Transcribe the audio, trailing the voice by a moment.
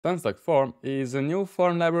TanStack Form is a new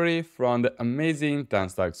form library from the amazing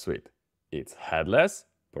TanStack suite. It's headless,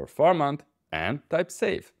 performant, and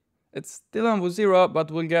type-safe. It's still on v0, but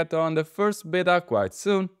we'll get on the first beta quite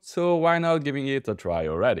soon, so why not giving it a try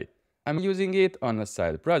already? I'm using it on a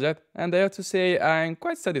side project, and I have to say I'm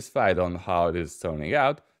quite satisfied on how it is turning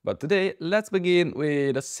out, but today let's begin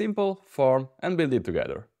with a simple form and build it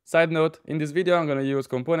together. Side note, in this video I'm gonna use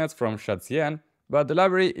components from shadcn, but the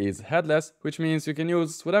library is headless, which means you can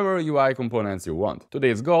use whatever UI components you want.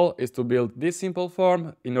 Today's goal is to build this simple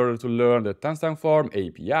form in order to learn the TanStack Form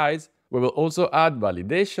APIs. We will also add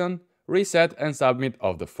validation, reset and submit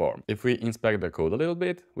of the form. If we inspect the code a little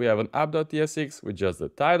bit, we have an app.tsx with just the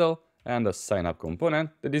title and a sign-up component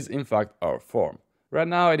that is in fact our form. Right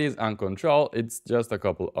now it is uncontrolled, it's just a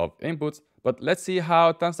couple of inputs, but let's see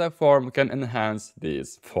how TanStack Form can enhance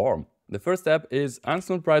this form. The first step is,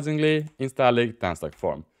 unsurprisingly, installing TanStack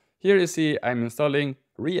Form. Here you see I'm installing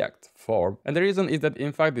React Form, and the reason is that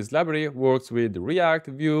in fact this library works with React,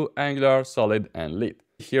 Vue, Angular, Solid and Lit.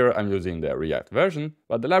 Here I'm using the React version,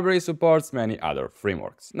 but the library supports many other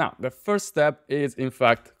frameworks. Now, the first step is in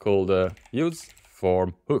fact called the use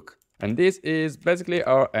form hook. And this is basically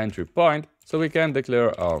our entry point, so we can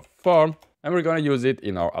declare our form and we're gonna use it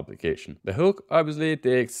in our application. The hook obviously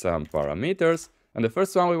takes some parameters, and the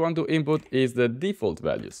first one we want to input is the default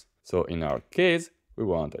values. So in our case, we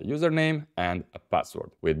want a username and a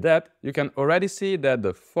password. With that, you can already see that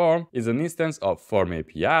the form is an instance of Form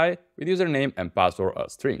API with username and password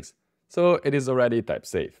as strings. So it is already type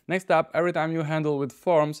safe. Next up, every time you handle with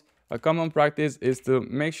forms, a common practice is to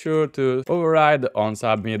make sure to override the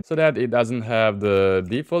onSubmit so that it doesn't have the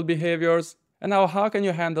default behaviors. And now how can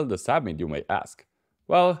you handle the submit, you may ask?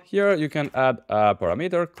 Well, here you can add a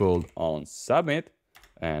parameter called onSubmit,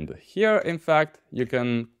 and here in fact you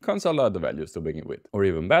can console load the values to begin with. Or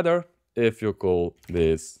even better, if you call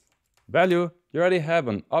this value, you already have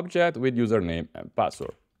an object with username and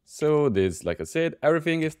password. So this, like I said,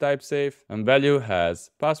 everything is type safe and value has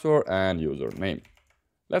password and username.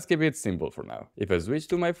 Let's keep it simple for now. If I switch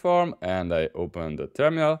to my form and I open the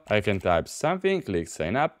terminal, I can type something, click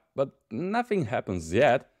sign up, but nothing happens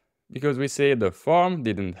yet because we say the form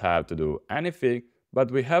didn't have to do anything, but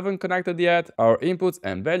we haven't connected yet our inputs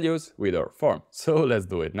and values with our form. So let's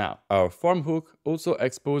do it now. Our form hook also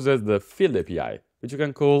exposes the field API, which you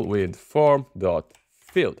can call with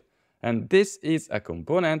form.field. And this is a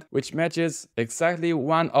component which matches exactly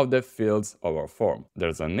one of the fields of our form.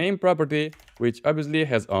 There's a name property, which obviously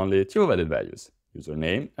has only two valid values,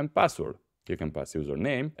 username and password. You can pass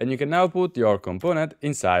username, and you can now put your component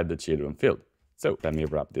inside the children field. So let me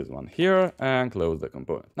wrap this one here and close the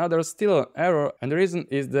component. Now there's still an error, and the reason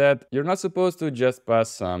is that you're not supposed to just pass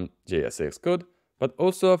some JSX code, but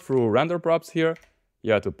also through render props here,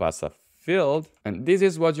 you have to pass a field, and this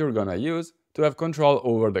is what you're gonna use to have control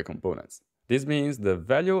over the components. This means the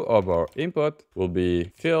value of our input will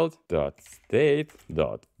be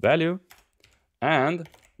field.state.value, and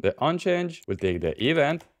the onChange will take the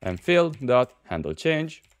event and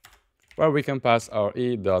field.handleChange, where we can pass our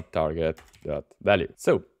e.target.value.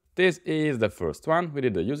 So this is the first one. We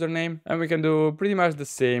did the username, and we can do pretty much the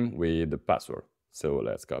same with the password. So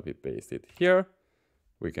let's copy paste it here.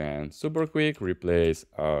 We can super quick replace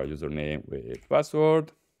our username with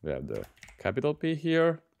password. We have the capital P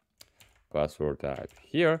here, password type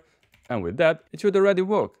here, and with that it should already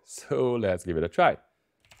work. So let's give it a try.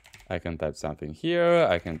 I can type something here,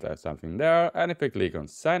 I can type something there, and if I click on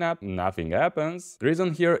sign up, nothing happens. The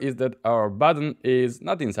reason here is that our button is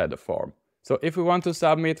not inside the form. So if we want to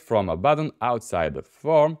submit from a button outside the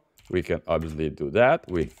form, we can obviously do that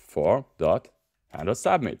with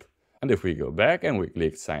form.handleSubmit. And if we go back and we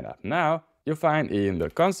click sign up now, you find in the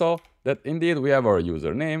console that indeed we have our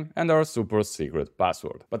username and our super secret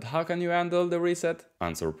password. But how can you handle the reset?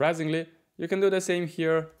 Unsurprisingly, you can do the same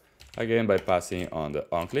here, again by passing on the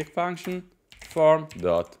onClick function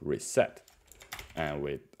form.reset. And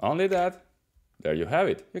with only that, there you have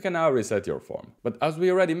it. You can now reset your form. But as we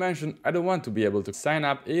already mentioned, I don't want to be able to sign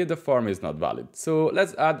up if the form is not valid. So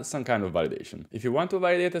let's add some kind of validation. If you want to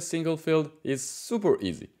validate a single field, it's super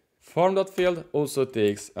easy. Form.field also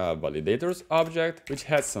takes a validators object, which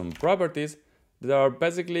has some properties that are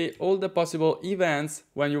basically all the possible events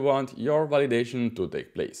when you want your validation to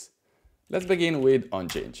take place. Let's begin with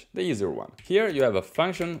onChange, the easier one. Here you have a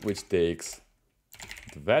function which takes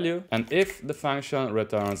the value, and if the function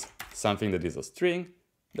returns something that is a string,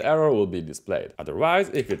 the error will be displayed.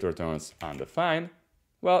 Otherwise, if it returns undefined,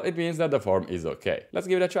 well, it means that the form is okay. Let's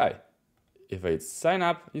give it a try. If I sign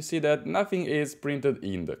up, you see that nothing is printed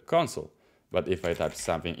in the console. But if I type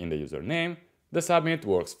something in the username, the submit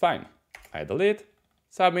works fine. I delete,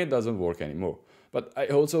 Submit doesn't work anymore. But I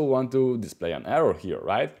also want to display an error here,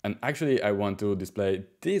 right? And actually I want to display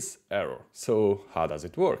this error. So how does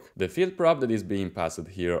it work? The field prop that is being passed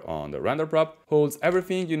here on the render prop holds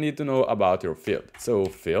everything you need to know about your field. So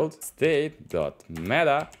field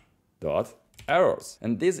state.meta.errors.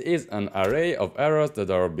 And this is an array of errors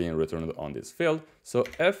that are being returned on this field. So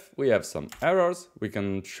if we have some errors, we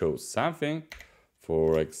can show something.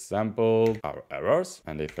 For example, our errors.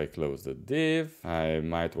 And if I close the div, I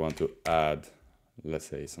might want to add, let's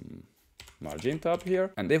say, some margin top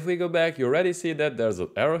here. And if we go back, you already see that there's an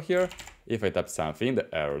error here. If I tap something, the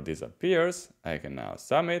error disappears. I can now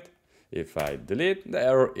submit. If I delete, the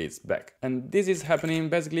error is back. And this is happening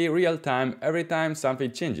basically real time every time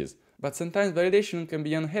something changes. But sometimes validation can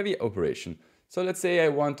be a heavy operation. So let's say I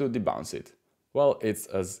want to debounce it. Well, it's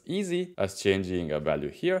as easy as changing a value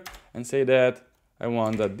here and say that I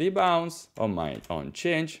want a debounce on my on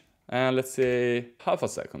change, and let's say half a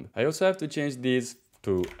second. I also have to change this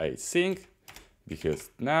to async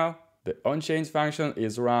because now the onChange function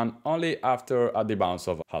is run only after a debounce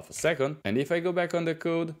of half a second. And if I go back on the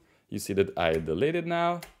code, you see that I deleted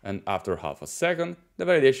now, and after half a second, the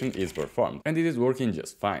validation is performed, and it is working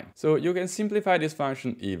just fine. So you can simplify this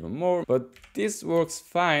function even more, but this works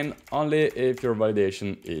fine only if your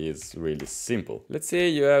validation is really simple. Let's say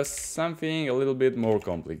you have something a little bit more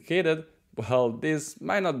complicated. Well, this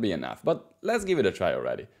might not be enough, but let's give it a try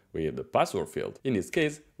already with the password field. In this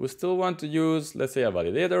case, we still want to use, let's say, a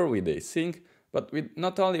validator with async, but we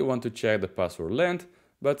not only want to check the password length,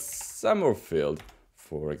 but some more field.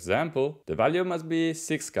 For example, the value must be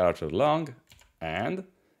 6 characters long, and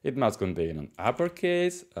it must contain an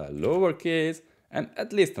uppercase, a lowercase, and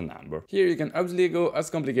at least a number. Here you can obviously go as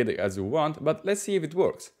complicated as you want, but let's see if it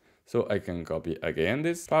works. So I can copy again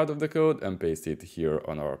this part of the code and paste it here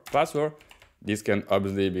on our password. This can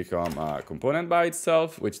obviously become a component by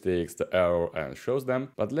itself, which takes the error and shows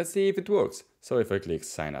them, but let's see if it works. So if I click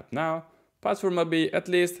sign up now, password must be at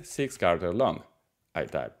least 6 characters long. I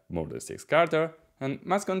type more than 6 characters, and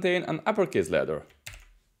must contain an uppercase letter,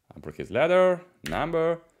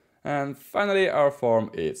 number, and finally our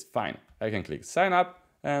form is fine. I can click sign up,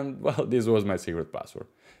 and well, this was my secret password.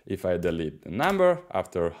 If I delete the number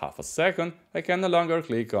after half a second, I can no longer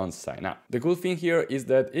click on sign up. The cool thing here is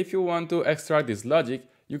that if you want to extract this logic,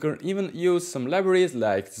 you can even use some libraries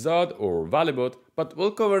like Zod or Valibot, but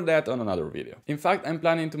we'll cover that on another video. In fact, I'm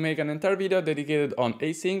planning to make an entire video dedicated on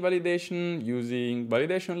async validation, using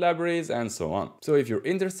validation libraries, and so on. So if you're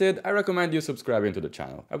interested, I recommend you subscribing to the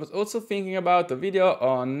channel. I was also thinking about a video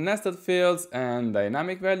on nested fields and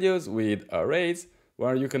dynamic values with arrays,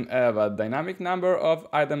 where you can have a dynamic number of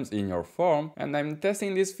items in your form, and I'm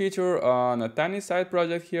testing this feature on a tiny side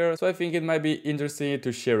project here, so I think it might be interesting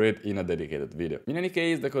to share it in a dedicated video. In any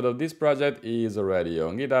case, the code of this project is already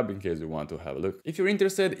on GitHub in case you want to have a look. If you're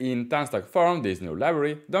interested in TanStack Form, this new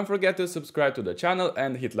library, don't forget to subscribe to the channel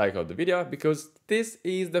and hit like of the video, because this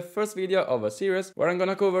is the first video of a series where I'm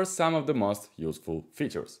gonna cover some of the most useful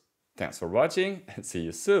features. Thanks for watching and see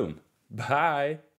you soon. Bye!